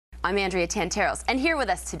I'm Andrea Tantaros, and here with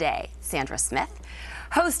us today, Sandra Smith,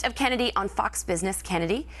 host of Kennedy on Fox Business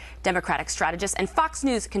Kennedy, Democratic strategist, and Fox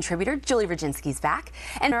News contributor. Julie Virginski's back.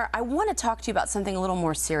 And I want to talk to you about something a little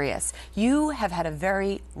more serious. You have had a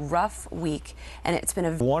very rough week, and it's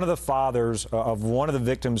been one of the fathers of one of the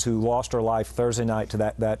victims who lost her life Thursday night to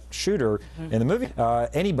that shooter in the movie.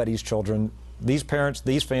 Anybody's children. These parents,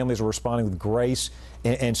 these families are responding with grace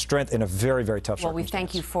and strength in a very, very tough circumstance. Well, we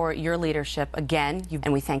thank you for your leadership again,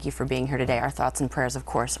 and we thank you for being here today. Our thoughts and prayers, of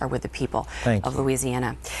course, are with the people of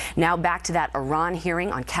Louisiana. Now back to that Iran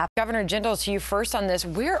hearing on Governor Jindal, to you first on this.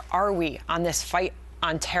 Where are we on this fight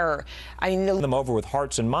on terror? I mean, them over with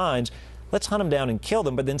hearts and minds. Let's hunt them down and kill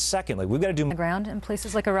them. But then secondly, we've got to do the ground in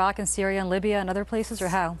places like Iraq and Syria and Libya and other places, or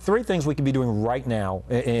how? Three things we could be doing right now.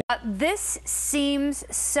 This seems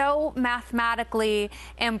so mathematically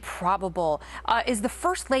improbable. Is the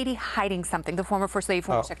First Lady hiding something, the former First Lady,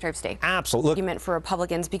 former Secretary of State? Absolutely. Argument for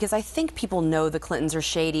Republicans, because I think people know the Clintons are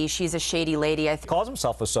shady. She's a shady lady. Calls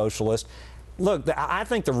himself a socialist. Look, I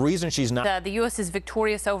think the reason she's not... The U.S. is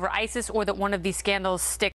victorious over ISIS, or that one of these scandals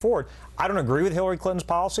stick forward. I don't agree with Hillary Clinton's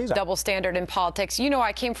policies. Double standard in politics. You know,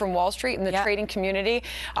 I came from Wall Street in the trading community.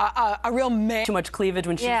 A real man. Too much cleavage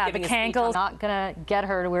when she's giving the Kankel's not going to get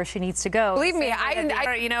her to where she needs to go. Believe me,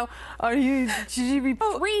 you know, should you be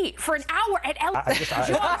free for an hour at L?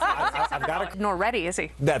 I've got to... Nor ready, is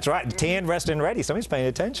he? That's right. Tan, rest, and ready. Somebody's paying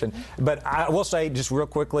attention. But I will say, just real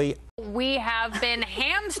quickly... We have been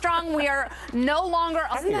hamstrung. We are no longer...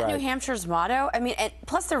 Isn't that New Hampshire's motto? I mean,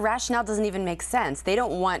 plus their rationale doesn't even make sense. They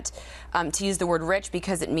don't want to use the word rich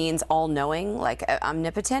because it means all-knowing, like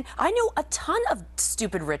omnipotent. I know a ton of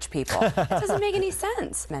stupid rich people. It doesn't make any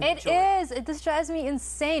sense. It is. This drives me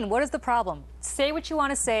insane. What is the problem? Say what you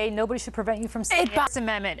want to say. Nobody should prevent you from saying it. First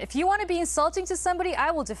Amendment. If you want to be insulting to somebody,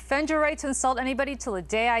 I will defend your right to insult anybody till the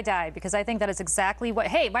day I die, because I think that is exactly what...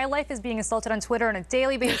 Hey, my life is being insulted on Twitter on a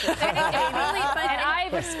daily basis. And I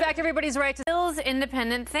respect everybody's right to...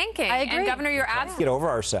 independent thinking. I agree. And Governor, you're absolutely... Get over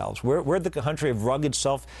ourselves. We're the country of rugged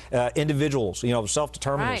individuals,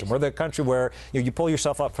 self-determinism. We're the country where you pull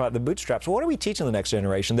yourself up from the bootstraps. What are we teaching the next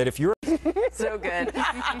generation? That if you're... So good.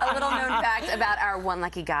 A little known fact about our one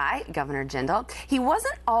lucky guy, Governor Jindal. He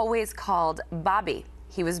wasn't always called Bobby.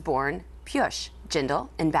 He was born Piyush Jindal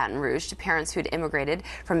in Baton Rouge to parents who had immigrated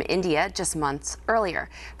from India just months earlier.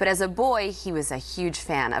 But as a boy, he was a huge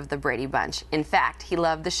fan of the Brady Bunch. In fact, he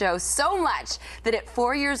loved the show so much that at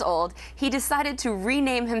 4 years old, he decided to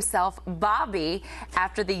rename himself Bobby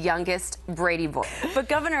after the youngest Brady boy. But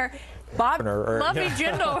Governor, Bobby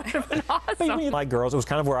Jindal would have been awesome. Like girls, it was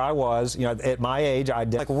kind of where I was. At my age, I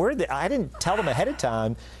didn't tell them ahead of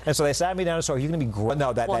time, and so they sat me down and said, "Are you going to be great?"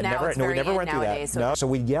 No, we never went through that. No, so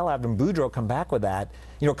we'd yell at them. Boudreaux, come back with that.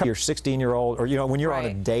 Your 16-year-old, or when you're on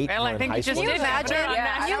a date. Well, I think can you imagine?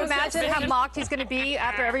 Can you imagine how mocked he's going to be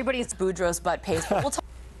after everybody's Boudreaux's butt paste? But we'll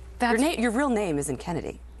talk. Your real name isn't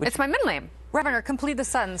Kennedy. It's my middle name. Governor, complete the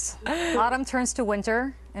sentence. Autumn turns to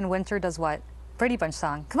winter, and winter does what? Brady Bunch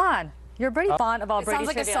song. Come on. You're a Brady fond of all Brady.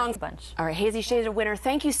 Sounds like a song bunch. All right, Hazy Shades of Winter.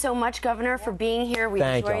 Thank you so much, Governor, for being here. We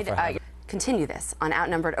enjoyed. Continue this on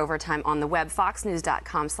Outnumbered Overtime on the web,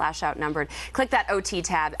 foxnews.com/outnumbered. Click that OT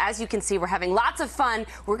tab. As you can see, we're having lots of fun.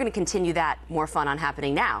 We're going to continue that. More fun on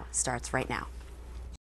Happening Now starts right now.